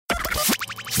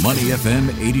Money FM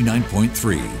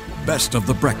 89.3, best of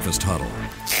the breakfast huddle.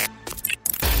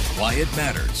 Why it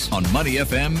matters on Money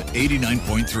FM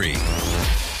 89.3.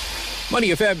 Money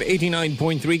FM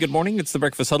 89.3. Good morning. It's the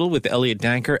Breakfast Huddle with Elliot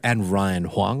Danker and Ryan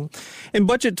Huang. In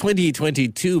Budget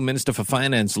 2022, Minister for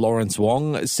Finance Lawrence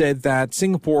Wong said that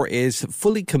Singapore is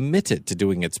fully committed to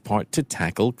doing its part to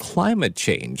tackle climate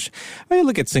change. When you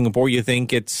look at Singapore, you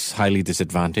think it's highly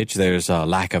disadvantaged. There's a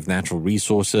lack of natural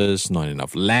resources, not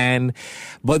enough land.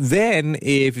 But then,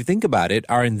 if you think about it,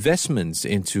 our investments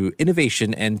into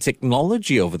innovation and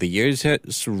technology over the years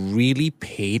has really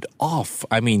paid off.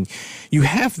 I mean, you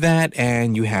have that,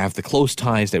 and you have the close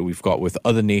ties that we've got with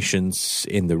other nations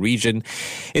in the region.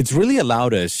 It's really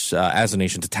allowed us as a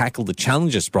nation to tackle the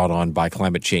challenges brought on by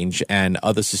climate change and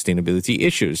other sustainability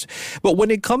issues. But when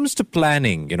it comes to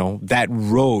planning, that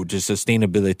road to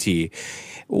sustainability,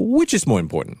 which is more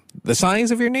important? The size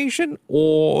of your nation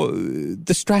or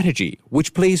the strategy,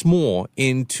 which plays more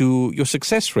into your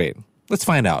success rate? Let's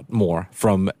find out more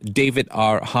from David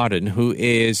R. Harden, who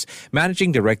is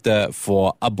Managing Director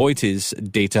for Aboitiz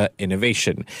Data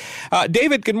Innovation.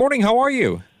 David, good morning. How are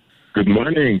you? Good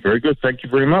morning. Very good. Thank you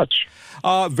very much.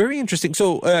 Very interesting.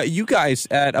 So you guys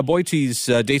at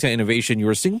Aboitiz Data Innovation,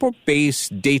 you're a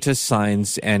Singapore-based data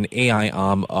science and AI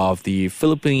arm of the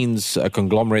Philippines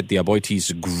conglomerate, the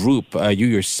Aboitiz Group. You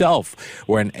yourself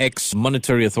were an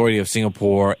ex-Monetary Authority of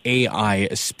Singapore AI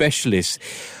specialist.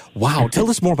 Wow. Tell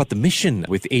us more about the mission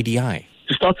with ADI.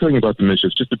 To start telling you about the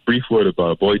mission, just a brief word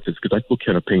about Aboitiz, because I still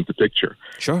kind of paint the picture.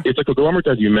 Sure. It's a conglomerate,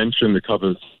 as you mentioned, that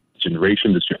covers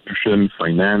generation, distribution,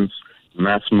 finance,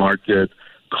 mass market,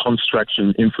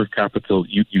 construction, infra capital,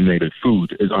 you name it,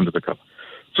 food is under the cover.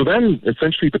 So then,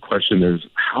 essentially, the question is,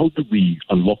 how do we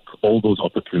unlock all those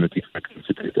opportunities that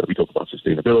data? We talk about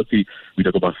sustainability, we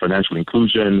talk about financial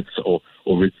inclusion, or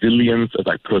resilience, as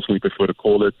I personally prefer to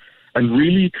call it, and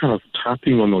really kind of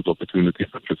tapping on those opportunities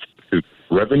such as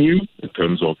revenue in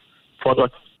terms of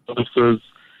products, services,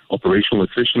 operational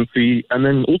efficiency, and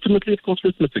then ultimately, of course,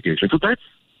 risk mitigation. So that's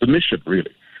the mission,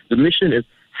 really. The mission is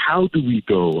how do we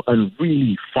go and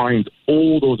really find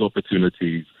all those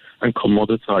opportunities and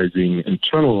commoditizing,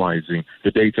 internalizing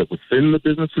the data within the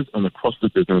businesses and across the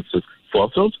businesses for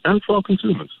ourselves and for our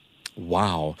consumers.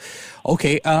 Wow.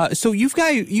 Okay. So you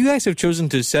guys have chosen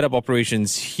to set up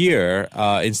operations here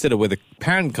instead of where the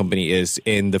parent company is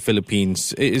in the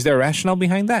Philippines. Is there a rationale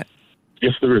behind that?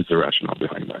 Yes, there is a rationale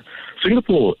behind that.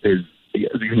 Singapore is a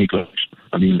unique location.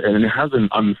 I mean, and it has an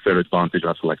unfair advantage,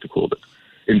 as I like to call it,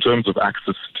 in terms of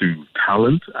access to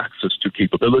talent, access to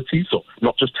capabilities. So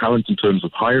not just talent in terms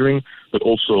of hiring, but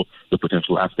also the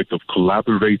potential aspect of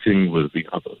collaborating with the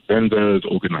other vendors,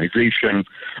 organizations.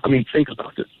 I mean, think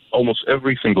about it. Almost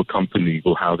every single company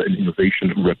will have an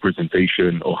innovation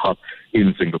representation or hub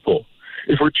in Singapore.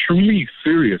 If we're truly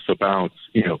serious about,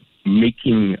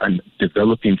 making and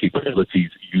developing capabilities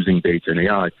using data and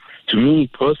AI, to me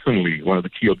personally, one of the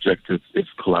key objectives is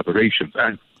collaborations,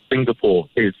 and Singapore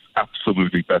is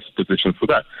absolutely best positioned for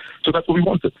that. So that's what we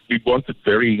wanted. We wanted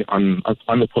very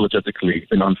unapologetically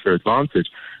an unfair advantage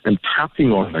and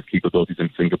tapping on that capabilities in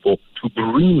Singapore to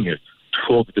bring it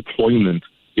for the deployment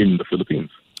in the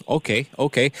Philippines. Okay.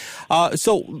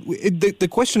 So the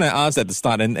question I asked at the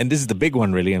start, and this is the big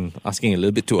one really, I'm asking a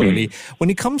little bit too early.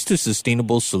 When it comes to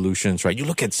sustainable solutions, right, you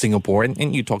look at Singapore,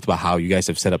 and you talked about how you guys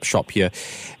have set up shop here.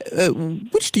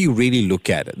 Which do you really look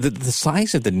at? The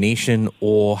size of the nation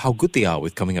or how good they are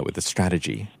with coming up with a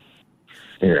strategy?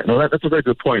 Yeah, no, that's a very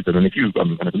good point. And if you,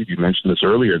 and I believe you mentioned this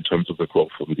earlier in terms of the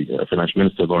quote from the Financial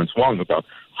Minister, Lawrence Wong, about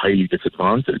highly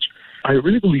disadvantaged, I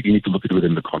really believe you need to look at it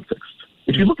within the context.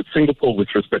 If you look at Singapore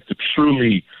with respect to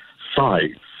truly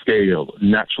size, scale,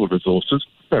 natural resources,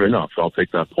 fair enough, I'll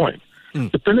take that point.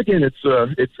 But then again, it's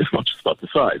not just about the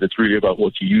size. It's really about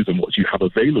what you use and what you have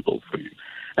available for you.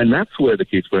 And that's where the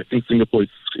case where I think Singapore is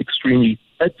extremely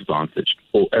advantaged,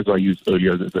 or as I used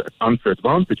earlier, there's an unfair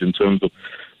advantage in terms of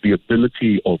the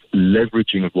ability of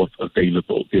leveraging of what's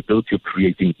available, the ability of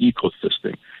creating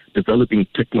ecosystem, developing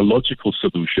technological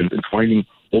solutions and finding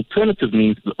alternative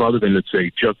means rather than, let's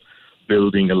say, just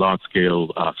building a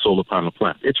large-scale solar panel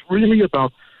plant. It's really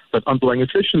about that underlying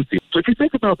efficiency. So if you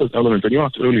think about those elements, and you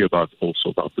asked earlier about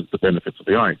the benefits of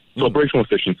AI, so operational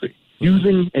efficiency,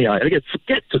 using AI, and again,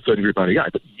 forget to a certain degree about AI,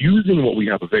 but using what we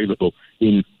have available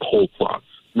in coal plants.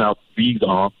 Now, these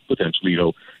are potentially,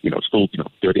 still,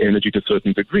 dirty energy to a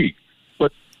certain degree.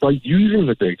 But by using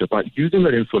the data, by using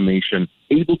that information,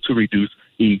 able to reduce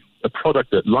a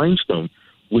product, that limestone,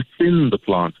 within the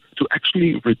plant to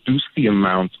actually reduce the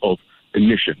amount of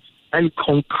emissions and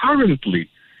concurrently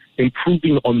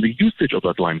improving on the usage of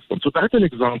that limestone. So that's an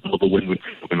example of a win-win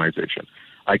organization.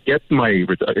 I get my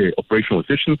operational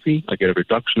efficiency, I get a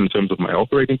reduction in terms of my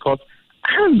operating costs,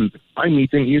 and I'm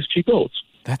meeting ESG goals.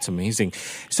 That's amazing.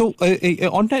 So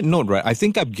on that note, right, I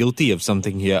think I'm guilty of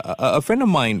something here. A friend of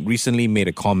mine recently made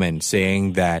a comment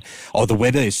saying that, the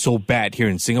weather is so bad here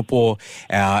in Singapore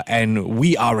and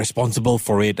we are responsible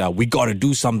for it. We got to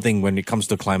do something when it comes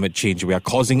to climate change. We are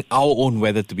causing our own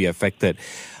weather to be affected.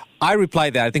 I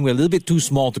replied that I think we're a little bit too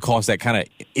small to cause that kind of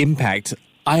impact.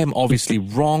 I am obviously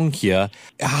wrong here.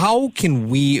 How can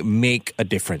we make a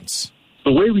difference?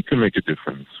 The way we can make a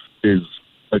difference is,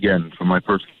 again, from my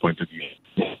personal point of view,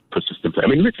 persistent. I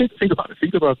mean, think about it.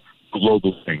 Think about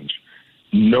global change.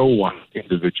 No one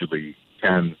individually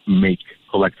can make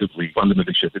collectively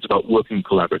fundamentally shift. It's about working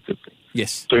collaboratively.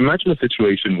 Yes. So imagine a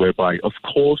situation whereby, of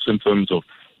course, in terms of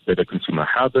better consumer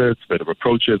habits, better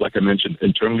approaches, like I mentioned,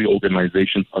 internally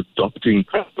organizations adopting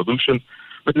solutions,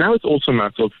 but now it's also a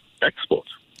matter of export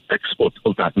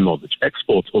of that knowledge,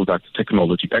 export of that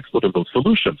technology, export of those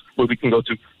solutions, where we can go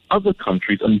to other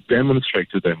countries and demonstrate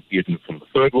to them, be it from the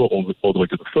third world all the way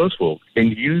to the first world, in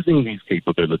using these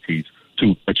capabilities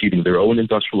to achieving their own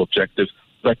industrial objectives,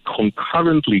 but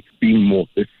concurrently being more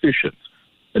efficient.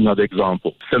 Another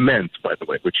example, cement, by the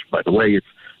way, which, by the way, is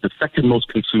the second most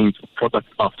consumed product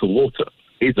after water,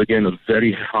 is again a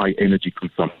very high energy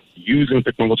consumption. Using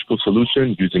technological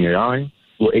solutions, using AI,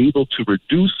 we're able to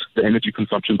reduce the energy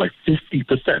consumption by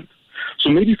 50%. So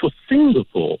maybe for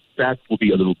Singapore, that will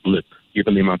be a little blip,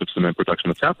 given the amount of cement production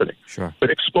that's happening. Sure. But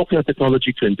exporting our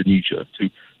technology to Indonesia,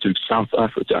 to South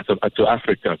Africa, to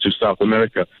Africa, to South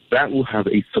America, that will have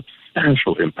a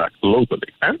substantial impact globally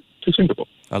and to Singapore.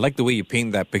 I like the way you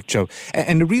paint that picture.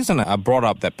 And the reason I brought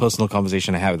up that personal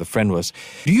conversation I had with a friend was,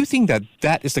 do you think that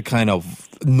that is the kind of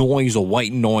noise or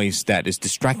white noise that is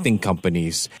distracting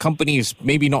companies? Companies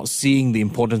maybe not seeing the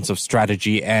importance of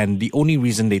strategy, and the only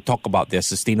reason they talk about their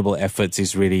sustainable efforts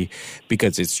is really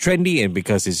because it's trendy and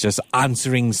because it's just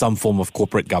answering some form of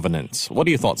corporate governance. What are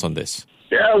your thoughts on this?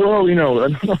 Yeah, well,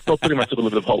 I'm not putting myself a little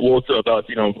bit of hot water about,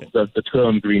 the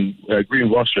term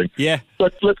greenwashing. Yeah.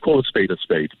 But let's call a spade a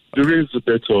spade. There is a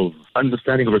bit of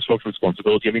understanding of social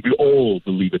responsibility. I mean, we all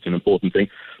believe it's an important thing,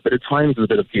 but at times there's a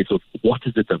bit of a case of what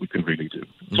is it that we can really do?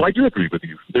 So I do agree with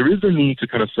you. There is a need to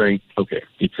kind of say, okay,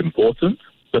 it's important,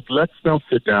 but let's now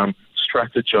sit down,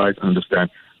 strategize, and understand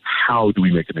how do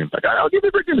we make an impact. I'll give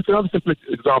you another simple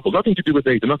example. Nothing to do with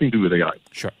data, nothing to do with AI.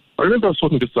 Sure. I remember I was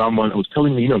talking to someone who was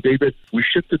telling me, David, we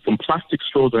shifted from plastic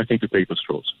straws, I think, to paper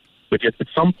straws. But yet at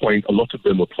some point, a lot of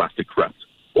them were plastic wrapped.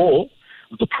 Or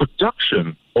the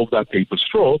production of that paper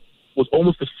straw was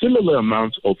almost a similar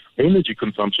amount of energy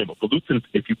consumption or pollutants,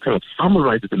 if you kind of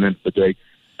summarize it at the end of the day,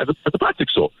 as a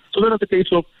plastic straw. So then it's a case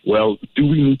of, well, do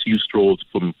we need to use straws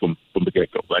from the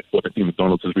get-go, like what I think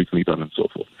McDonald's has recently done and so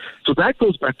forth. So that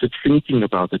goes back to thinking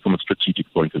about it from a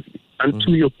strategic point of view. And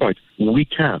to your point, we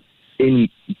can.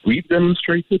 We've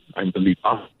demonstrated, I believe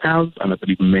others have, and I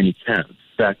believe many can,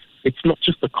 that it's not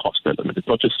just the cost element. It's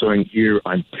not just saying here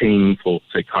I'm paying for,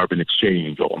 say, carbon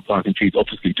exchange, or I'm planting trees.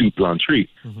 Obviously, do plant trees.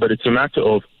 But it's a matter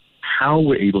of how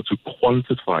we're able to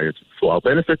quantify it for our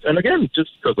benefits. And again,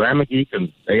 just because I'm a geek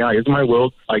and AI is my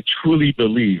world, I truly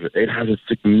believe it has a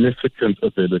significant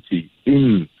ability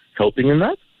in helping in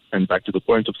that. And back to the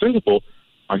point of Singapore,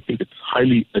 I think it's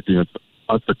highly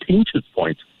advantageous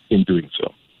point in doing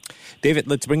so. David,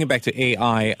 let's bring it back to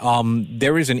AI.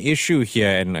 There is an issue here,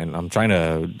 and I'm trying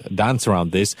to dance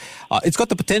around this. It's got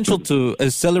the potential to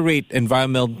accelerate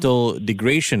environmental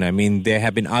degradation. I mean, there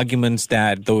have been arguments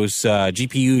that those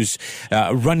GPUs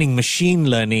running machine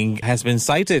learning has been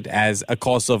cited as a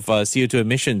cause of CO2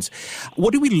 emissions.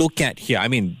 What do we look at here? I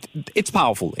mean, it's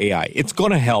powerful, AI. It's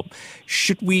going to help.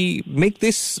 Should we make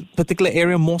this particular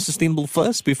area more sustainable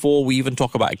first before we even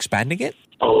talk about expanding it?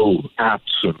 Oh,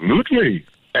 absolutely.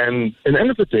 And at the end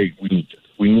of the day, we need it.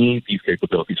 We need these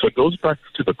capabilities. So it goes back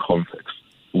to the context,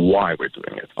 why we're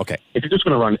doing it. Okay. If you're just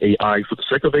going to run AI for the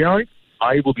sake of AI,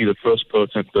 I will be the first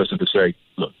person to say,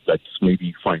 look, let's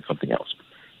maybe find something else.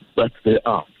 But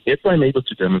if I'm able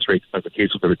to demonstrate, as a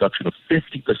case of the reduction of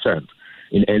 50%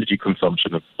 in energy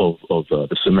consumption of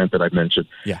the cement that I mentioned,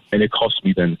 and it costs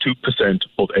me then 2%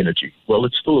 of energy, well,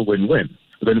 it's still a win-win.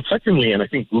 Then secondly, and I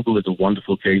think Google is a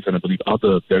wonderful case, and I believe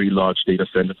other very large data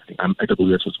centers, I think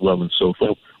AWS as well and so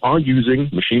forth, are using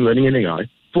machine learning and AI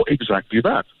for exactly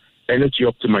that, energy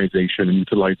optimization and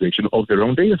utilization of their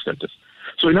own data centers.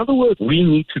 So in other words, we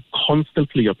need to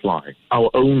constantly apply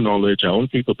our own knowledge, our own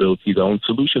capabilities, our own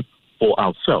solutions for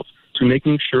ourselves to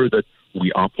making sure that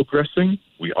we are progressing,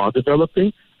 we are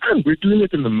developing, and we're doing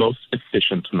it in the most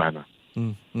efficient manner.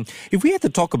 If we had to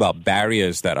talk about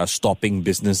barriers that are stopping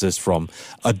businesses from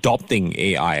adopting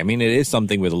AI, I mean, it is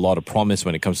something with a lot of promise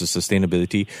when it comes to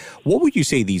sustainability. What would you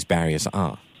say these barriers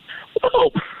are?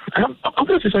 Well, I'm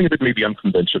going to say something that may be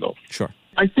unconventional. Sure.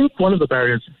 I think one of the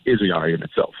barriers is AI in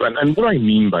itself. And what I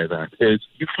mean by that is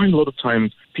you find a lot of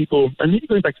times people, and maybe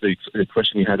going back to the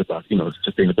question you had about,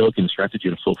 sustainability and strategy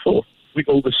and so forth, we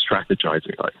over-strategize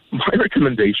AI. My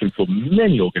recommendation for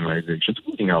many organizations,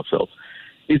 including ourselves,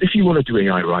 is if you want to do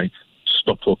AI right,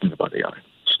 stop talking about AI.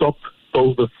 Stop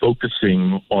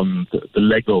over-focusing on the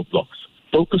Lego blocks.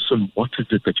 Focus on what is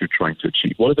it that you're trying to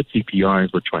achieve. What are the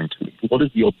KPIs we're trying to meet? What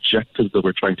is the objectives that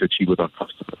we're trying to achieve with our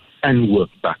customers? And work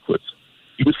backwards.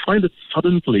 You would find that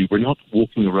suddenly we're not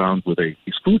walking around with a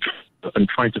screwdriver and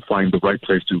trying to find the right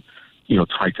place to,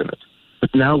 tighten it.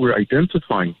 But now we're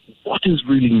identifying what is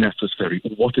really necessary,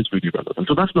 what is really relevant.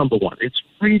 So that's number one. It's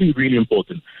really, really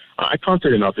important. I can't say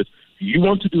it enough. If you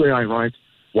want to do AI right,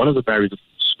 one of the barriers is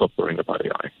stop worrying about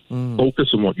AI.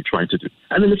 Focus on what you're trying to do.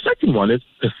 And then the second one is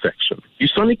perfection. You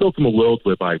suddenly go from a world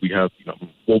whereby we have,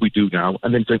 what we do now,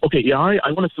 and then saying, okay, AI,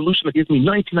 I want a solution that gives me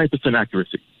 99%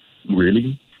 accuracy.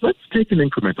 Really? Let's take an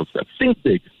incremental step. Think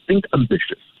big. Think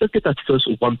ambitious. Let's get that first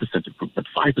 1% improvement,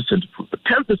 5% improvement,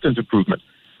 10% improvement.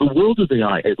 The world of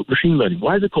AI, machine learning,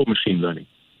 why is it called machine learning?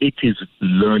 It is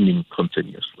learning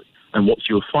continuously. And what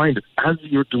you'll find is as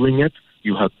you're doing it,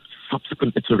 you have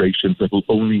subsequent iterations that will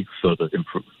only further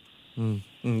improve.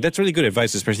 That's really good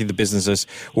advice, especially the businesses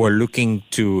who are looking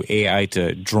to AI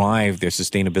to drive their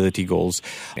sustainability goals.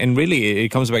 And really, it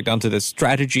comes back down to the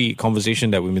strategy conversation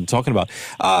that we've been talking about.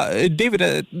 David,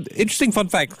 an interesting fun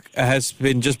fact has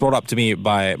been just brought up to me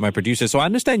by my producer. So I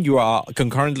understand you are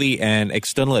concurrently an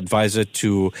external advisor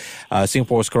to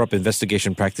Singapore's Corrupt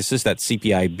Investigation Practices, that's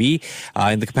CPIB,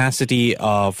 in the capacity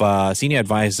of senior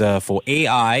advisor for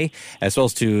AI, as well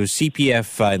as to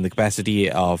CPF in the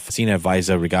capacity of senior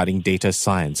advisor regarding data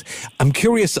science. I'm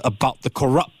curious about the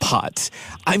corrupt part.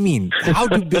 I mean, how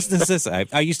do businesses,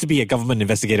 I used to be a government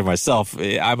investigator myself,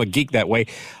 I'm a geek that way.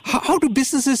 How do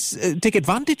businesses take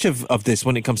advantage of this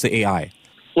when it comes to AI?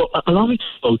 Well, allow me to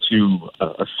go to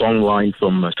a song line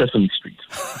from Sesame Street.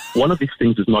 One of these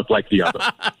things is not like the other.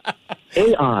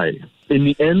 AI, in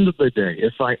the end of the day,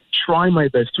 if I try my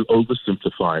best to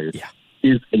oversimplify it,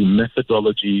 is a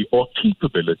methodology or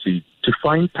capability to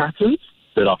find patterns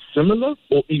that are similar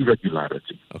or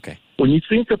irregularity. Okay. When you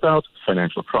think about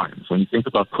financial crimes, when you think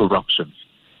about corruption,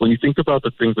 when you think about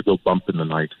the things that go bump in the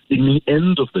night, in the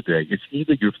end of the day, it's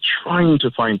either you're trying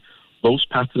to find those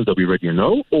patterns that we already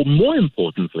know, or more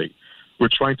importantly, we're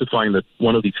trying to find that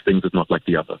one of these things is not like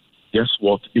the other. Guess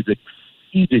what is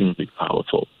exceedingly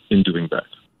powerful in doing that?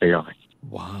 AI.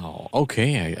 Wow.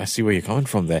 Okay, I see where you're coming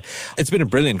from there. It's been a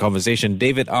brilliant conversation.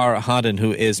 David R. Harden,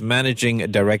 who is Managing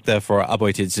Director for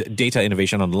Aboited's Data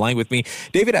Innovation, on the line with me.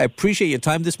 David, I appreciate your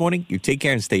time this morning. You take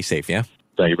care and stay safe, yeah?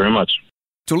 Thank you very much.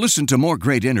 To listen to more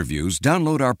great interviews,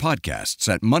 download our podcasts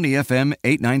at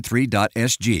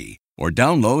moneyfm893.sg or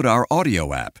download our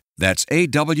audio app. That's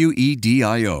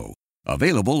AWEDIO.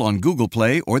 Available on Google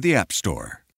Play or the App Store.